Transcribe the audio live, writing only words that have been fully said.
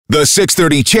The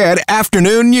 6:30 CHED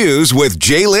Afternoon News with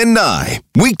Jaylen Nye.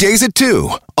 Weekdays at 2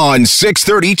 on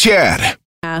 6:30 CHED.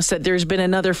 That there's been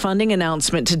another funding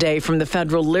announcement today from the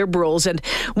federal Liberals, and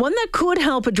one that could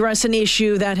help address an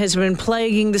issue that has been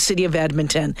plaguing the city of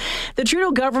Edmonton. The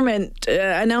Trudeau government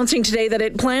announcing today that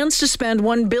it plans to spend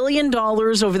 $1 billion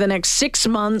over the next 6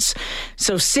 months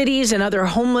so cities and other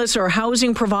homeless or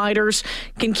housing providers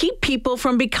can keep people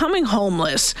from becoming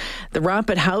homeless. The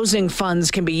rapid housing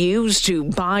funds can be used to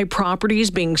buy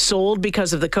properties being sold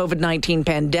because of the COVID-19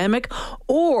 pandemic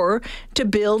or to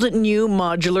build new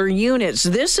modular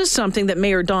units. This is something that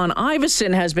Mayor Don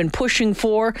Iveson has been pushing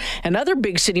for, and other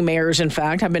big city mayors, in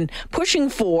fact, have been pushing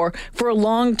for a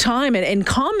long time and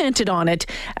commented on it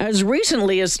as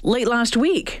recently as late last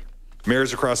week.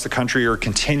 Mayors across the country are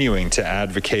continuing to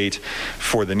advocate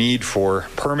for the need for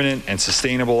permanent and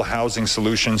sustainable housing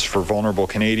solutions for vulnerable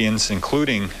Canadians,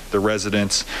 including the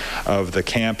residents of the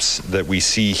camps that we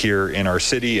see here in our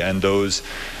city and those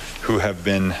who have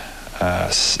been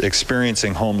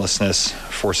experiencing homelessness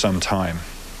for some time,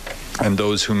 and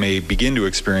those who may begin to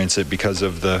experience it because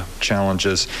of the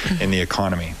challenges in the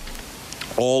economy.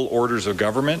 All orders of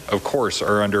government, of course,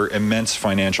 are under immense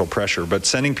financial pressure, but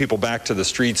sending people back to the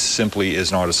streets simply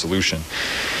is not a solution.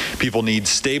 People need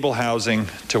stable housing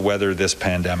to weather this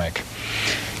pandemic.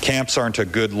 Camps aren't a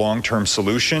good long-term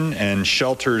solution, and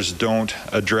shelters don't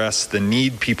address the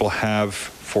need people have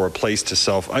for a place to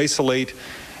self-isolate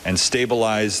and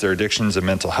stabilize their addictions and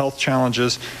mental health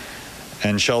challenges.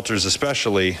 And shelters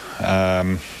especially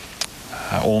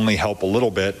only help a little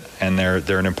bit, and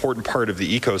they're an important part of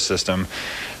the ecosystem.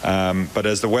 But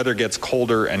as the weather gets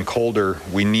colder and colder,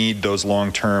 we need those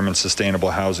long-term and sustainable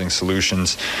housing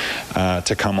solutions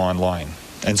to come online.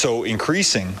 And so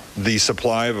increasing the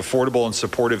supply of affordable and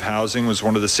supportive housing was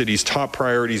one of the city's top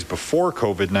priorities before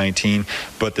COVID-19,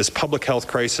 but this public health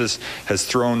crisis has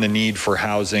thrown the need for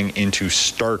housing into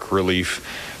stark relief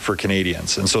for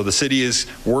Canadians. And so the city is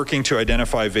working to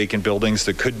identify vacant buildings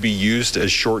that could be used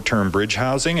as short-term bridge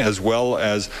housing, as well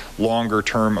as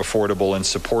longer-term affordable and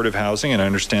supportive housing. And I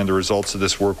understand the results of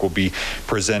this work will be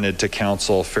presented to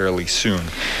council fairly soon.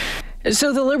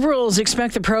 So the Liberals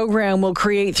expect the program will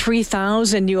create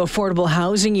 3,000 new affordable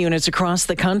housing units across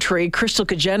the country. Christel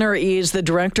Kjenner is the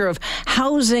Director of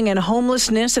Housing and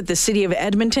Homelessness at the City of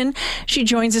Edmonton. She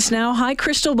joins us now. Hi,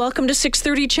 Christel. Welcome to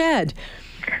 6:30 CHED.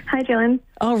 Hi, Jaylen.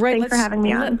 All right, thanks for having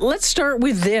me on. Let's start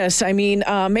with this. I mean,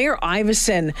 Mayor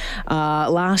Iveson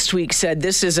last week said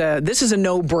this is a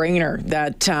no-brainer.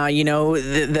 That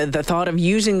the thought of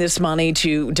using this money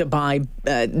to buy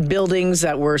buildings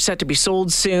that were set to be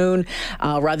sold soon,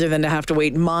 rather than to have to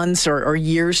wait months or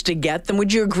years to get them.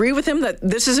 Would you agree with him that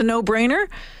this is a no-brainer?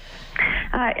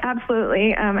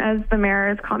 Absolutely. As the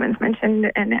mayor's comments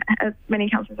mentioned, and as many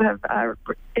councillors have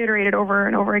iterated over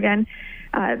and over again,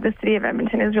 the City of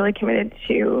Edmonton is really committed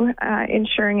to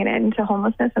ensuring an end to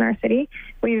homelessness in our city.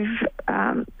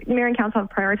 Mayor and council have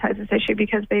prioritized this issue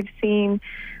because they've seen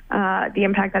the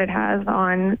impact that it has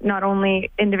on not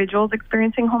only individuals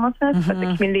experiencing homelessness, but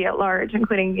the community at large,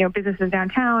 including businesses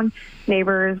downtown,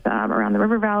 neighbors around the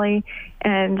River Valley,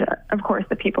 and of course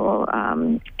the people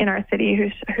in our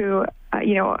city who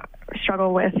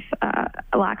struggle with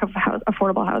a lack of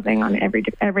affordable housing on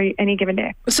any given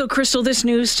day. So, Christel, this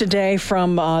news today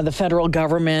from the federal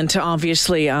government,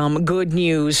 obviously good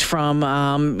news from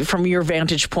your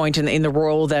vantage point in the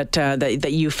role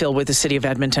that you fill with the City of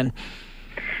Edmonton.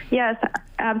 Yes,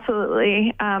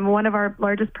 absolutely. One of our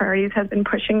largest priorities has been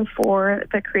pushing for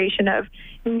the creation of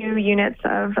new units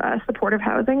of supportive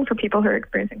housing for people who are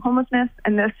experiencing homelessness,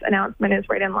 and this announcement is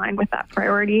right in line with that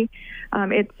priority.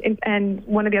 And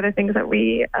one of the other things that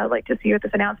we like to see with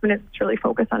this announcement is it's really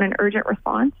focused on an urgent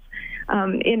response.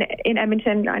 In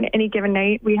Edmonton, on any given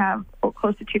night, we have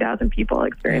close to 2,000 people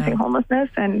experiencing homelessness,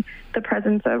 and the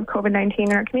presence of COVID-19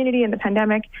 in our community and the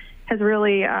pandemic has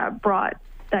really brought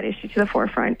that issue to the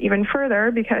forefront even further,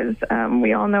 because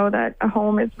we all know that a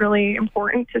home is really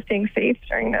important to staying safe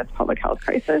during this public health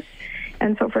crisis.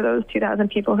 And so for those 2,000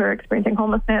 people who are experiencing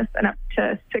homelessness and up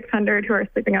to 600 who are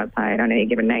sleeping outside on any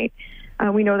given night,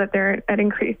 we know that they're at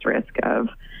increased risk of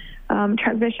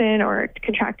transmission or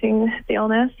contracting the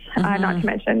illness, not to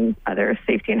mention other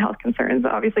safety and health concerns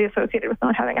obviously associated with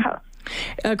not having a house.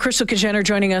 Christel Kjenner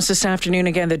joining us this afternoon,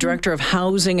 again, the Director of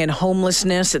Housing and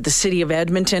Homelessness at the City of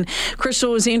Edmonton. Christel,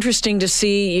 it was interesting to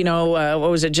see, what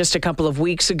was it, just a couple of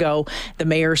weeks ago, the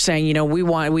mayor saying, we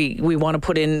want to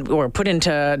put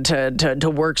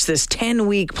into works this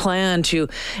 10-week plan to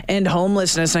end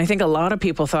homelessness. And I think a lot of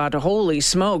people thought, holy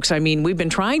smokes, I mean, we've been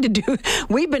trying to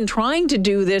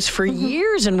do this for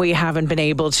years, and we haven't been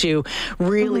able to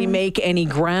really make any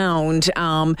ground.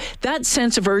 That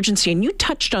sense of urgency, and you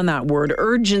touched on that word,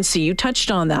 urgency, you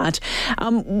touched on that.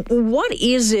 What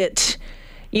is it,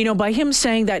 by him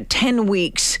saying that 10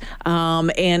 weeks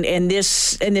and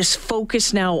this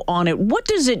focus now on it, what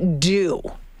does it do?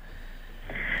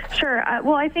 Sure.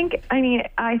 Well, I think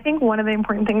one of the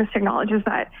important things to acknowledge is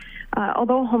that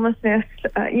although homelessness,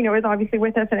 is obviously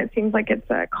with us, and it seems like it's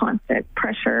a constant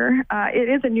pressure, it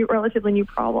is a relatively new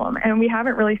problem, and we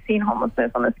haven't really seen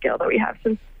homelessness on the scale that we have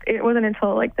since. It wasn't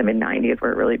until like the mid-90s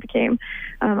where it really became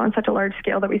on such a large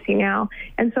scale that we see now.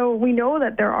 And so we know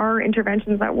that there are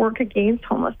interventions that work against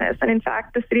homelessness. And in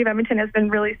fact, the City of Edmonton has been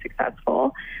really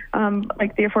successful,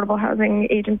 like the affordable housing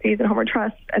agencies and Homeward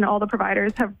Trust and all the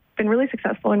providers have been really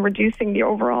successful in reducing the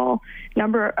overall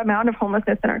amount of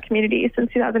homelessness in our community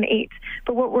since 2008.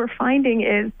 But what we're finding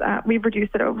is we've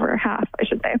reduced it over half, I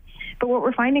should say. But what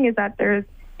we're finding is that there's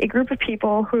a group of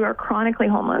people who are chronically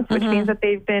homeless, which means that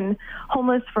they've been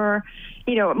homeless for,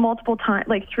 multiple times,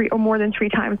 like 3 or more than 3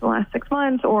 times in the last 6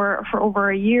 months or for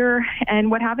over a year. And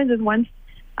what happens is once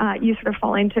you sort of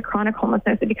fall into chronic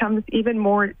homelessness, it becomes even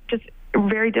more just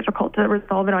very difficult to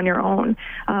resolve it on your own.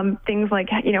 Things like,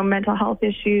 mental health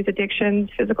issues, addictions,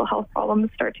 physical health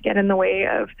problems start to get in the way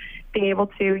of being able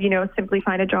to, simply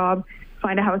find a job,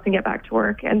 find a house and get back to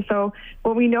work. And so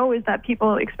what we know is that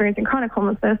people experiencing chronic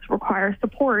homelessness require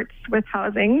supports with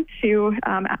housing to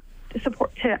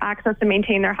access and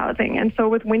maintain their housing. And so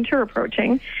with winter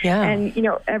approaching, and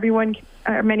everyone,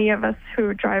 many of us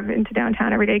who drive into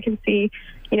downtown every day can see,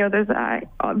 there's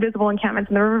visible encampments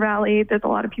in the river valley. There's a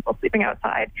lot of people sleeping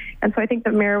outside. And so I think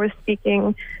the mayor was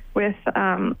speaking with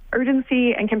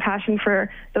urgency and compassion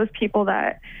for those people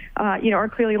that are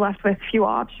clearly left with few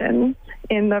options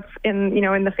in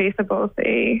the face of both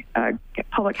a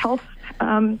public health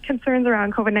concerns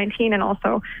around COVID-19 and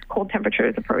also cold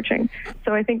temperatures approaching.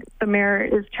 So I think the mayor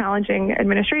is challenging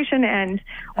administration and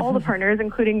all the partners,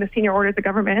 including the senior orders of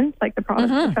government, like the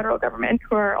province and federal government,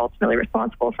 who are ultimately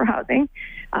responsible for housing,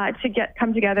 to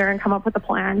come together and come up with a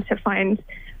plan to find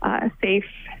safe,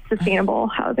 sustainable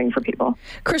housing for people.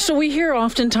 Christel, we hear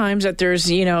oftentimes that there's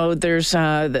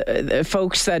the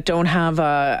folks that don't have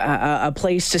a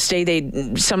place to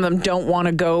stay. Some of them don't want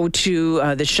to go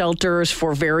to the shelters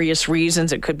for various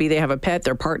reasons. It could be they have a pet,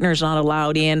 their partner's not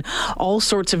allowed in, all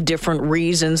sorts of different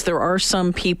reasons. There are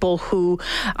some people who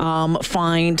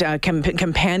find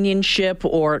companionship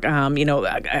or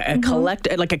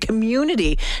like a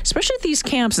community, especially at these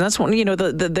camps. And that's one,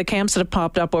 the camps that have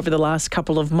popped up over the last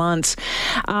couple of months.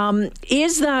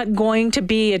 Is that going to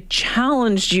be a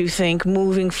challenge, do you think,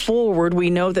 moving forward?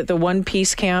 We know that the One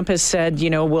Peace Camp has said,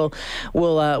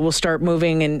 we'll start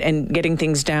moving and getting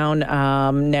things down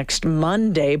next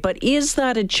Monday. But is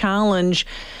that a challenge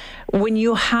when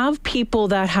you have people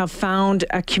that have found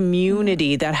a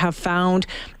community, that have found,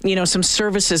 some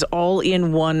services all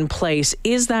in one place?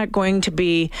 Is that going to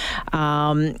be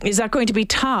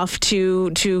tough to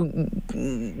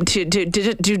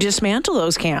dismantle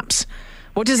those camps?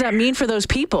 What does that mean for those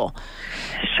people?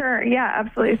 Sure. Yeah,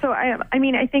 absolutely. So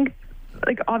I think,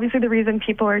 obviously the reason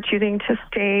people are choosing to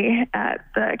stay at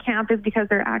the camp is because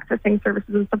they're accessing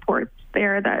services and supports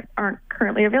there that aren't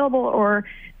currently available or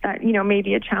that, may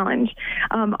be a challenge.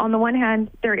 On the one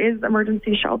hand, there is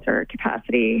emergency shelter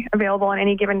capacity available on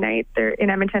any given night. There in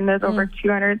Edmonton, there's over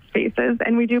 200 spaces,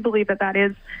 and we do believe that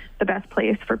is the best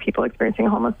place for people experiencing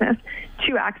homelessness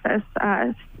to access,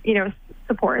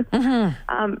 supports.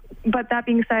 But that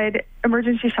being said,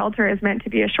 emergency shelter is meant to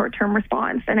be a short-term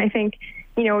response. And I think,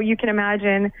 you can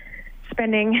imagine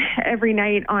spending every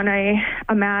night on a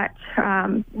mat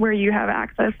where you have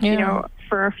access,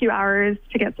 for a few hours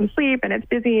to get some sleep, and it's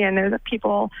busy and there's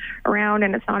people around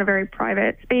and it's not a very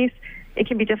private space. It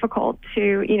can be difficult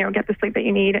to, get the sleep that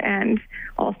you need. And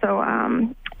also,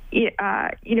 it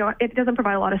doesn't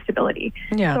provide a lot of stability.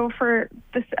 Yeah. So for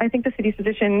this, I think the city's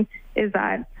position is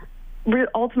that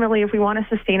ultimately, if we want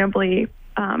to sustainably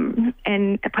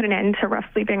and put an end to rough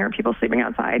sleeping or people sleeping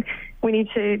outside, we need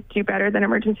to do better than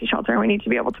emergency shelter. We need to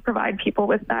be able to provide people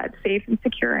with that safe and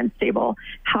secure and stable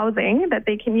housing that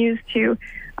they can use to,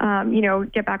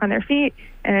 get back on their feet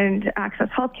and access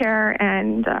healthcare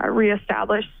and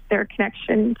reestablish their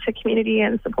connection to community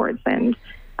and supports and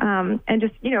and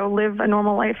just, live a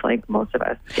normal life like most of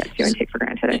us get to and take for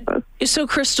granted, I suppose. So,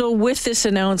 Christel, with this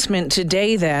announcement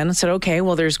today then, said, okay,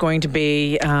 well, there's going to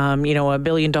be, $1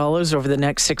 billion over the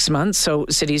next 6 months so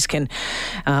cities can,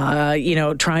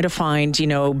 try to find,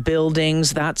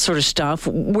 buildings, that sort of stuff.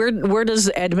 Where does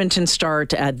Edmonton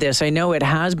start at this? I know it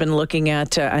has been looking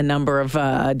at a number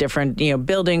of different,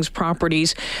 buildings,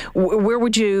 properties.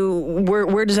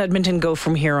 Where does Edmonton go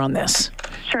from here on this?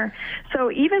 Sure.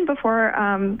 So even before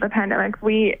the pandemic,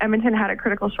 Edmonton had a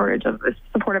critical shortage of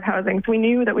supportive housing. So we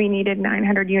knew that we needed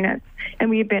 900 units, and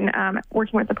we've been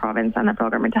working with the province and the federal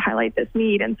government to highlight this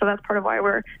need. And so that's part of why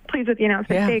we're pleased with the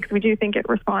announcement today, because we do think it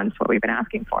responds to what we've been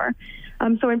asking for.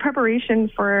 So in preparation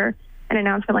for an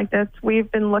announcement like this,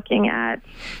 we've been looking at,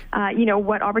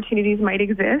 what opportunities might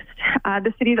exist.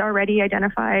 The city's already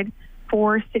identified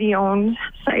 4 city-owned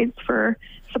sites for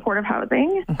supportive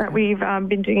housing that we've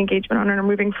been doing engagement on and are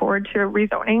moving forward to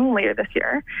rezoning later this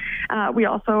year. We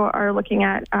also are looking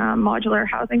at modular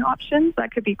housing options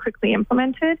that could be quickly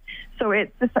implemented. So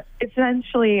it's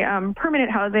essentially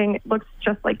permanent housing. It looks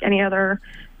just like any other,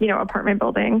 apartment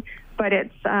building, but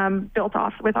it's built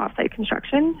with off-site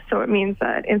construction. So it means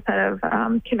that instead of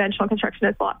conventional construction,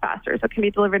 it's a lot faster. So it can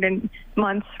be delivered in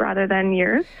months rather than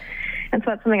years. And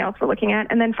so that's something else we're looking at.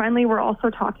 And then finally, we're also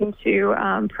talking to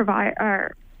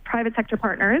private sector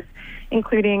partners,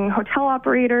 including hotel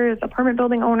operators, apartment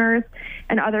building owners,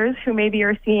 and others who maybe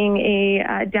are seeing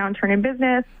a downturn in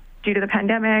business due to the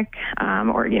pandemic,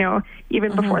 or,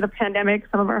 even before the pandemic,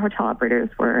 some of our hotel operators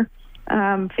were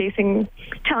facing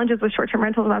challenges with short-term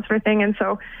rentals and that sort of thing. And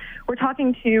so we're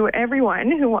talking to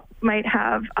everyone who might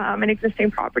have an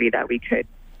existing property that we could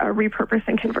repurpose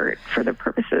and convert for the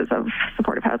purposes of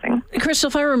supportive housing. Christel,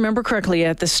 if I remember correctly,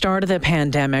 at the start of the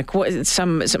pandemic,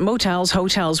 some motels,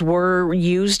 hotels were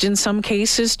used in some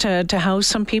cases to house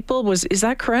some people. Is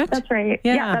that correct? That's right.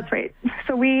 Yeah, that's right.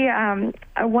 So we, as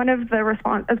part of one of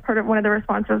the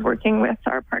responses working with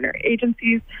our partner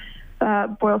agencies,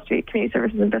 Boyle Street Community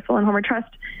Services and Bissell and Homer Trust,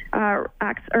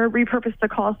 repurposed the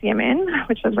Coliseum Inn,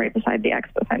 which was right beside the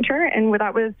Expo Center, and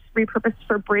that was repurposed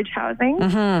for bridge housing.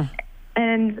 Mm-hmm.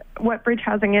 And what bridge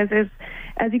housing is,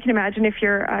 as you can imagine, if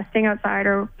you're staying outside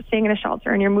or staying in a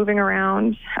shelter and you're moving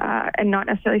around and not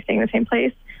necessarily staying in the same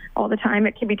place all the time,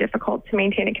 it can be difficult to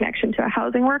maintain a connection to a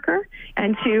housing worker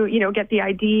and to, get the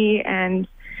ID and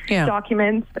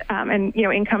documents and,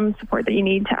 income support that you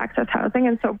need to access housing.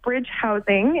 And so bridge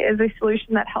housing is a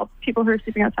solution that helps people who are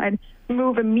sleeping outside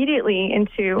move immediately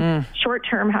into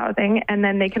short-term housing, and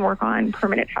then they can work on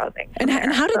permanent housing. And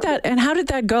how did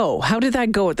that go? How did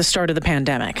that go at the start of the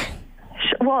pandemic?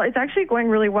 Well, it's actually going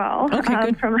really well.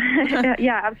 Okay, good.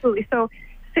 Yeah, absolutely. So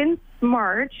since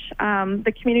March,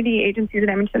 the community agencies in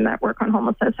Edmonton that work on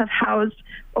homelessness have housed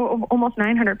almost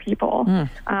 900 people.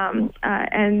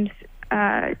 And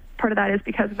part of that is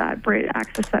because of that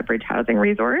access to that bridge housing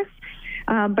resource.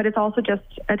 But it's also just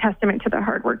a testament to the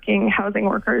hardworking housing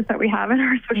workers that we have in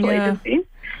our social agencies.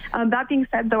 That being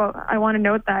said, though, I want to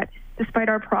note that despite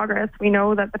our progress, we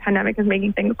know that the pandemic is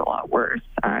making things a lot worse,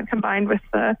 combined with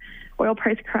the oil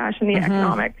price crash and the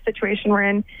economic situation we're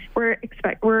in.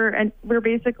 We're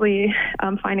basically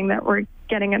finding that we're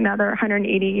getting another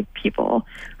 180 people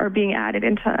are being added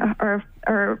into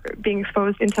or being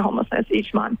exposed into homelessness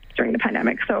each month during the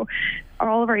pandemic. So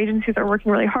all of our agencies are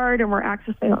working really hard, and we're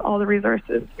accessing all the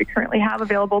resources we currently have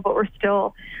available, but we're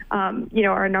still,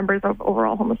 our numbers of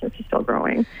overall homelessness is still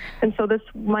growing. And so this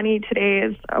money today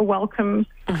is a welcome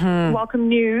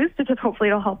news, because hopefully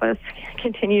it'll help us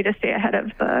continue to stay ahead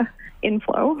of the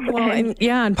inflow. Well,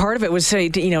 and part of it was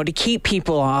to keep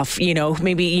people off,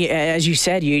 maybe, as you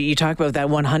said, you talk about that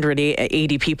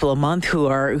 180 people a month who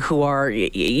are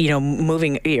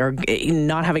moving or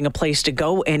not having a place to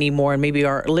go anymore, and maybe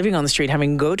are living on the street,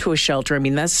 having to go to a shelter. I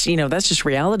mean, that's just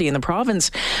reality in the province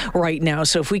right now.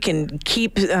 So if we can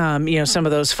keep, some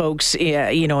of those folks,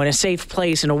 in a safe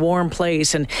place, in a warm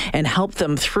place, and help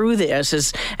them through this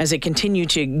as they continue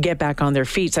to get back on their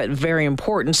feet, that's very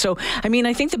important. So, I mean,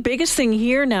 I think the biggest thing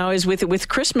here now is with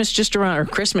Christmas just around, or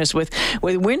Christmas with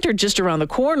winter just around the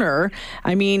corner.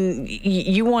 I mean,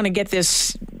 you want to get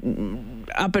this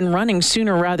up and running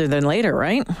sooner rather than later,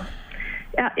 right?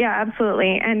 Yeah,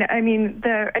 absolutely. And I mean,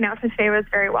 the announcement today was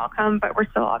very welcome, but we're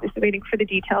still obviously waiting for the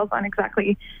details on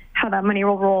exactly how that money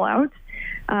will roll out.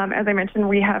 As I mentioned,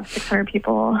 we have 600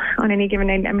 people on any given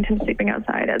night in Edmonton sleeping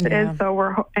outside as it is. So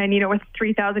with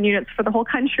 3,000 units for the whole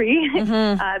country,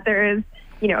 there is,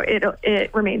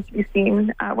 it remains to be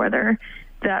seen whether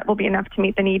that will be enough to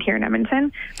meet the need here in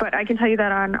Edmonton. But I can tell you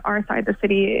that on our side, the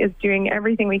city is doing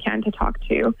everything we can to talk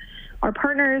to our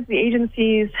partners, the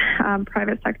agencies,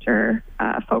 private sector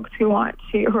folks who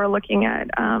are looking at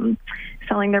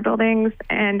selling their buildings,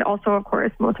 and also, of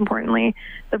course, most importantly,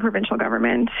 the provincial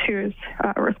government, who's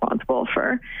responsible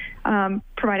for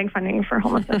providing funding for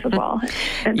homelessness as well,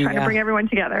 and trying to bring everyone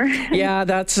together. Yeah,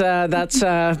 that's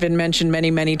been mentioned many,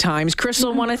 many times.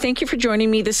 Christel, I want to thank you for joining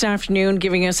me this afternoon,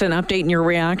 giving us an update and your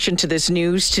reaction to this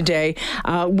news today.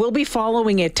 We'll be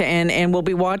following it, and we'll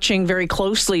be watching very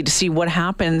closely to see what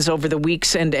happens over the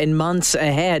weeks and months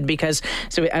ahead, because,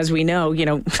 so as we know,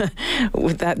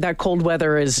 that cold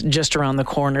weather is just around the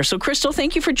corner. So, Christel,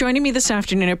 thank you for joining me this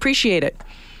afternoon. I appreciate it.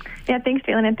 Yeah, thanks,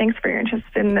 Jalen, and thanks for your interest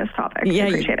in this topic. Yeah, I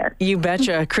appreciate it. You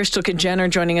betcha. Christel Kjenner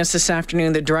joining us this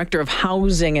afternoon, the Director of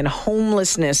Housing and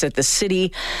Homelessness at the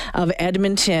City of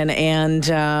Edmonton. And,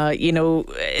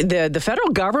 the federal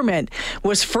government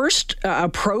was first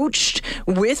approached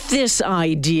with this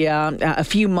idea a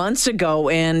few months ago,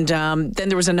 and then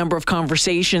there was a number of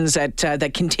conversations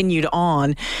that continued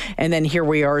on, and then here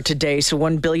we are today. So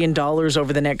 $1 billion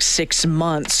over the next 6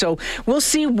 months. So we'll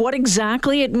see what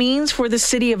exactly it means for the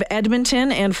City of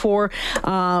Edmonton and for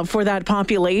that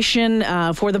population,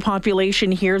 for the population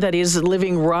here that is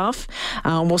living rough.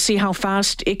 We'll see how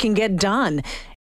fast it can get done.